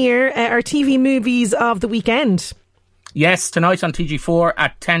few here, our TV movies of the weekend. Yes, tonight on TG4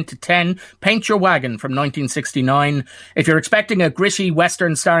 at 10 to 10, Paint Your Wagon from 1969. If you're expecting a gritty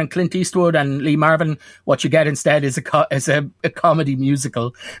Western starring Clint Eastwood and Lee Marvin, what you get instead is a comedy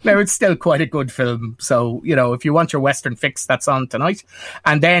musical. Now, it's still quite a good film. So, you know, if you want your Western fix, that's on tonight.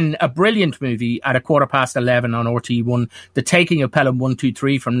 And then a brilliant movie at 11:15 on RTE1, The Taking of Pelham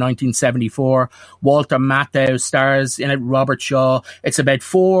 123 from 1974. Walter Matthau stars in it, Robert Shaw. It's about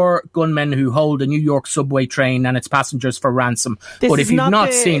 4 gunmen who hold a New York subway train and its passengers for ransom. But if you've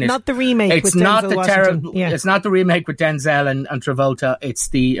not seen it, not the remake. It's with not Denzel the Washington. It's not the remake with Denzel and Travolta. It's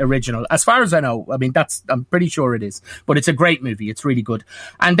the original, as far as I know. I mean, I'm pretty sure it is. But it's a great movie. It's really good.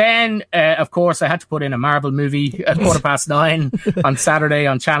 And then, of course, I had to put in a Marvel movie at 9:15 on Saturday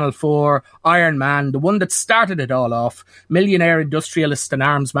on Channel 4. Iron Man, the one that started it all off. Millionaire industrialist and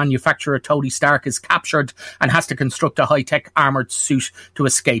arms manufacturer Tony Stark is captured and has to construct a high-tech armoured suit to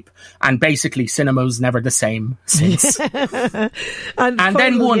escape. And basically, cinema's never the same since. and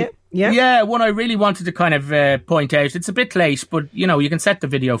then one I really wanted to kind of point out. It's a bit late, but you know, you can set the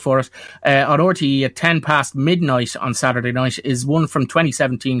video for it on RTE at 10 past midnight on Saturday night. Is one from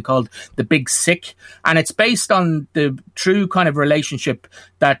 2017 called The Big Sick, and it's based on the true kind of relationship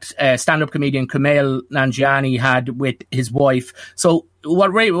that stand-up comedian Kumail Nanjiani had with his wife. So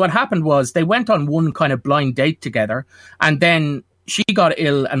what happened was they went on one kind of blind date together, and then she got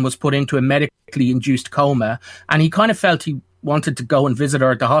ill and was put into a medically induced coma, and he kind of felt he wanted to go and visit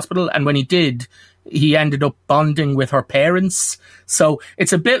her at the hospital, and when he did, he ended up bonding with her parents. So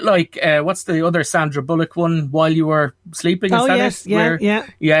it's a bit like what's the other Sandra Bullock one, While You Were Sleeping? Oh, yes,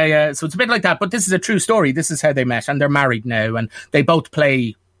 yeah. So it's a bit like that, but this is a true story. This is how they met, and they're married now, and they both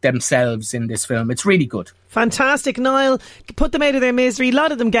play themselves in this film. It's really good. Fantastic, Niall. Put them out of their misery. A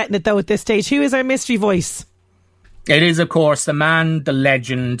lot of them getting it though at this stage. Who is our mystery voice? It is, of course, the man, the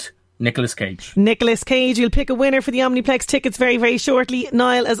legend, Nicolas Cage. Nicolas Cage. You'll pick a winner for the Omniplex tickets very, very shortly.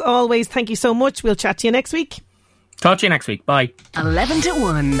 Niall, as always, thank you so much. We'll chat to you next week. Talk to you next week. Bye. 11 to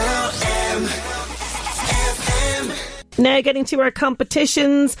 1. Now getting to our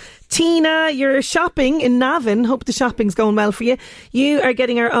competitions. Tina, you're shopping in Navan. Hope the shopping's going well for you. You are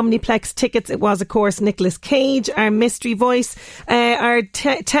getting our Omniplex tickets. It was, of course, Nicolas Cage, our mystery voice. Our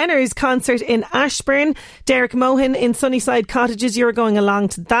Tenors concert in Ashburn. Derek Mohan in Sunnyside Cottages. You're going along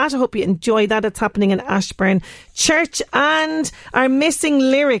to that. I hope you enjoy that. It's happening in Ashburn Church. And our missing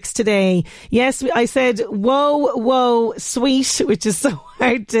lyrics today. Yes, I said, whoa, whoa, sweet, which is so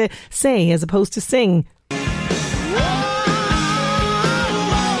hard to say as opposed to sing.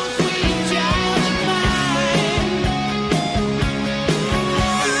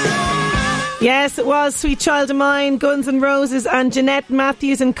 Yes, it was Sweet Child of Mine, Guns N' Roses and Jeanette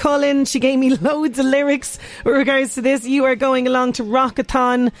Matthews and Cullen. She gave me loads of lyrics with regards to this. You are going along to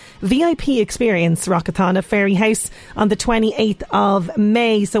Rockathon, VIP experience Rockathon at Fairy House on the 28th of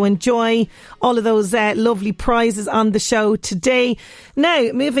May. So enjoy all of those lovely prizes on the show today.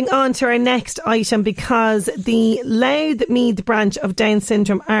 Now, moving on to our next item, because the Louth Meath branch of Down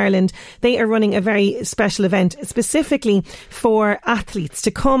Syndrome Ireland, they are running a very special event specifically for athletes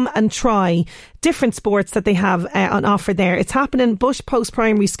to come and try different sports that they have on offer there. It's happening Bush Post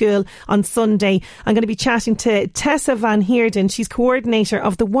Primary School on Sunday. I'm going to be chatting to Tessa Van Heerden. She's coordinator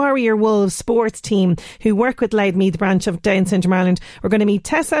of the Warrior Wolves sports team who work with Louth Meath branch of Down Syndrome Ireland. We're going to meet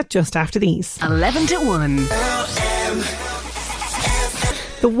Tessa just after these. 11 to 1.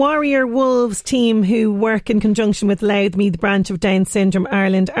 The Warrior Wolves team, who work in conjunction with Louth Meath branch of Down Syndrome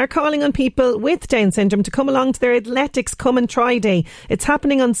Ireland, are calling on people with Down syndrome to come along to their Athletics Come and Try Day. It's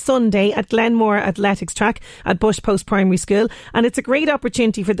happening on Sunday at Glenmore Athletics Track at Bush Post Primary School, and it's a great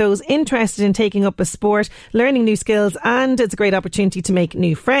opportunity for those interested in taking up a sport, learning new skills, and it's a great opportunity to make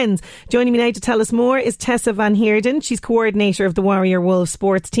new friends. Joining me now to tell us more is Tessa Van Heerden. She's coordinator of the Warrior Wolves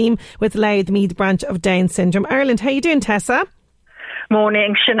sports team with Louth Meath branch of Down Syndrome Ireland. How are you doing, Tessa?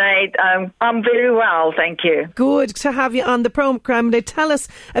 Morning, Sinead. I'm very well, thank you. Good to have you on the programme. Now tell us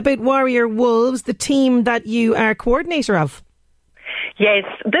about Warrior Wolves, the team that you are coordinator of. Yes,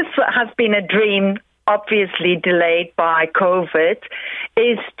 this has been a dream, obviously delayed by COVID,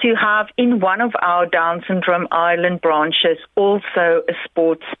 is to have in one of our Down Syndrome Ireland branches also a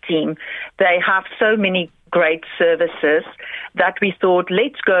sports team. They have so many great services that we thought,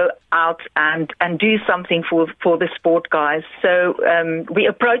 let's go out and do something for the sport guys. So we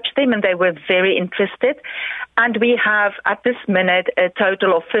approached them and they were very interested. And we have at this minute a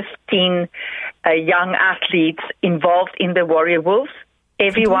total of 15 young athletes involved in the Warrior Wolves.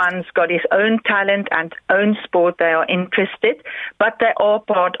 Everyone's got his own talent and own sport they are interested, but they are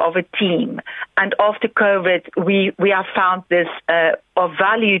part of a team. And after COVID, we have found this of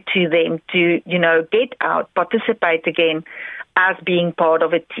value to them to, get out, participate again as being part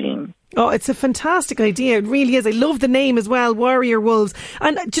of a team. Oh, it's a fantastic idea. It really is. I love the name as well, Warrior Wolves.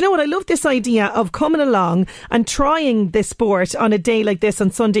 And do you know what? I love this idea of coming along and trying this sport on a day like this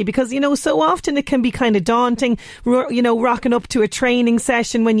on Sunday, because, so often it can be kind of daunting, rocking up to a training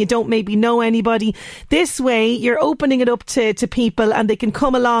session when you don't maybe know anybody. This way, you're opening it up to people and they can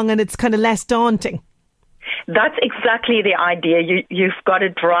come along and it's kind of less daunting. That's exactly the idea. You've got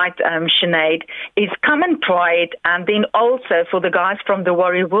it right, Sinead, is come and try it. And then also for the guys from the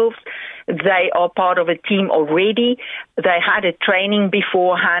Warrior Wolves, they are part of a team already. They had a training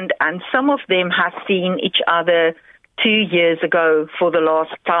beforehand, and some of them have seen each other 2 years ago for the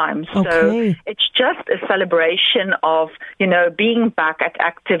last time. Okay. So it's just a celebration of, being back at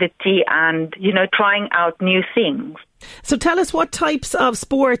activity and, trying out new things. So tell us what types of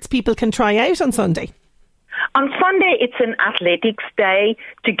sports people can try out on Sunday. On Sunday, it's an athletics day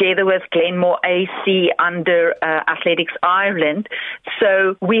together with Glenmore AC under Athletics Ireland.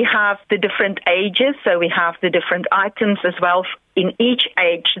 So we have the different ages, so we have the different items as well. In each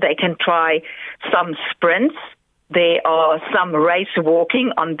age, they can try some sprints. There are some race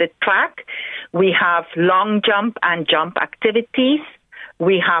walking on the track. We have long jump and jump activities.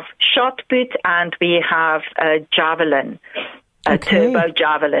 We have shot put and we have javelin. Turbo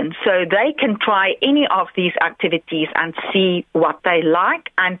javelin. So they can try any of these activities and see what they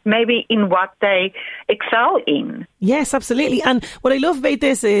like and maybe in what they excel in. Yes, absolutely. And what I love about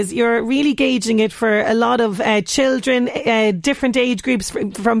this is you're really gauging it for a lot of children, different age groups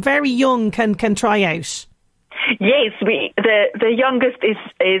from very young can try out. Yes, the youngest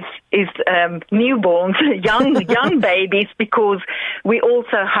is newborns, young babies, because we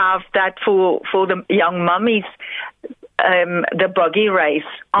also have that for the young mummies. The buggy race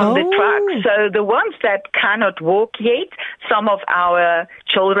on the track. So the ones that cannot walk yet, some of our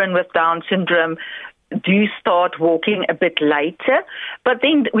children with Down syndrome do start walking a bit later, but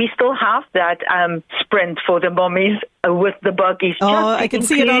then we still have that sprint for the mummies with the buggies. I can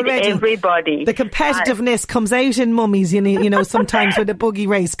see it already. Everybody. The competitiveness comes out in mummies, you know, sometimes when the buggy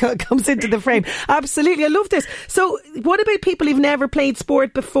race comes into the frame. Absolutely, I love this. So what about people who've never played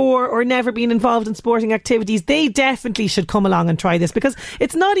sport before or never been involved in sporting activities? They definitely should come along and try this, because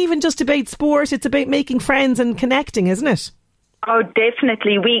it's not even just about sport, it's about making friends and connecting, isn't it? Oh,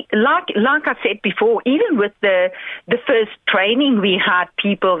 definitely. We, like I said before, even with the first training, we had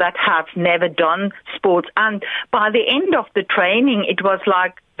people that have never done sports, and by the end of the training, it was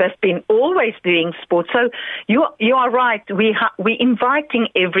like they've been always doing sports. So you are right. We're inviting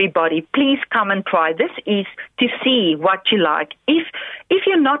everybody. Please come and try. This is to see what you like. If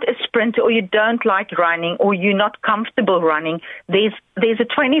you're not a sprinter, or you don't like running, or you're not comfortable running, there's a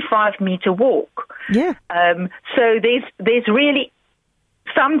 25-meter walk. Yeah. So there's really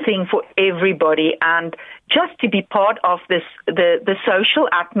something for everybody, and just to be part of this, the social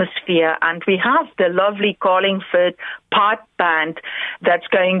atmosphere. And we have the lovely Carlingford Pipe Band that's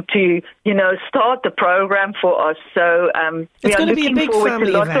going to, start the program for us. So it's going to be a big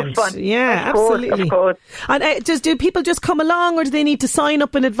family event. Of fun. Yeah, of course, absolutely. Of course. And do people just come along, or do they need to sign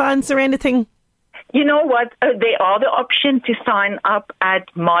up in advance or anything? You know what? There are the option to sign up at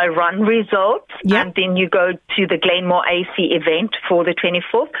My Run Results, and then you go to the Glenmore AC event for the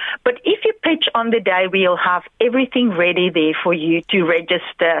 24th. But if you pitch on the day, we'll have everything ready there for you to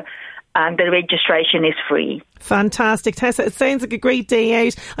register, and the registration is free. Fantastic. Tessa, it sounds like a great day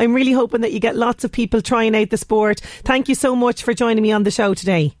out. I'm really hoping that you get lots of people trying out the sport. Thank you so much for joining me on the show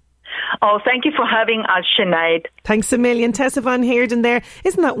today. Oh, thank you for having us, Sinead. Thanks a million. Tessa Van Heerden there.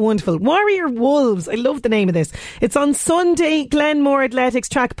 Isn't that wonderful? Warrior Wolves. I love the name of this. It's on Sunday, Glenmore Athletics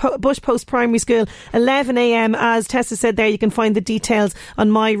Track, Bush Post Primary School, 11 a.m. As Tessa said there, you can find the details on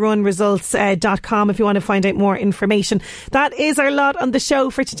myrunresults.com if you want to find out more information. That is our lot on the show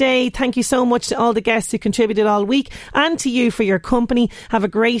for today. Thank you so much to all the guests who contributed all week, and to you for your company. Have a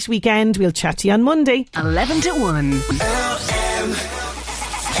great weekend. We'll chat to you on Monday. 11 to 1.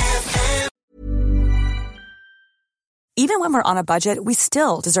 Even when we're on a budget, we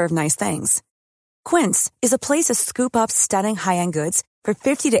still deserve nice things. Quince is a place to scoop up stunning high-end goods for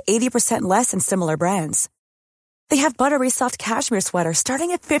 50 to 80% less than similar brands. They have buttery soft cashmere sweaters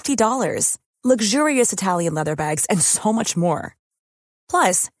starting at $50, luxurious Italian leather bags, and so much more.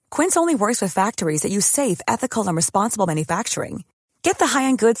 Plus, Quince only works with factories that use safe, ethical, and responsible manufacturing. Get the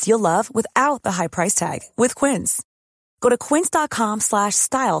high-end goods you'll love without the high price tag with Quince. Go to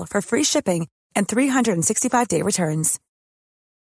quince.com/style for free shipping and 365-day returns.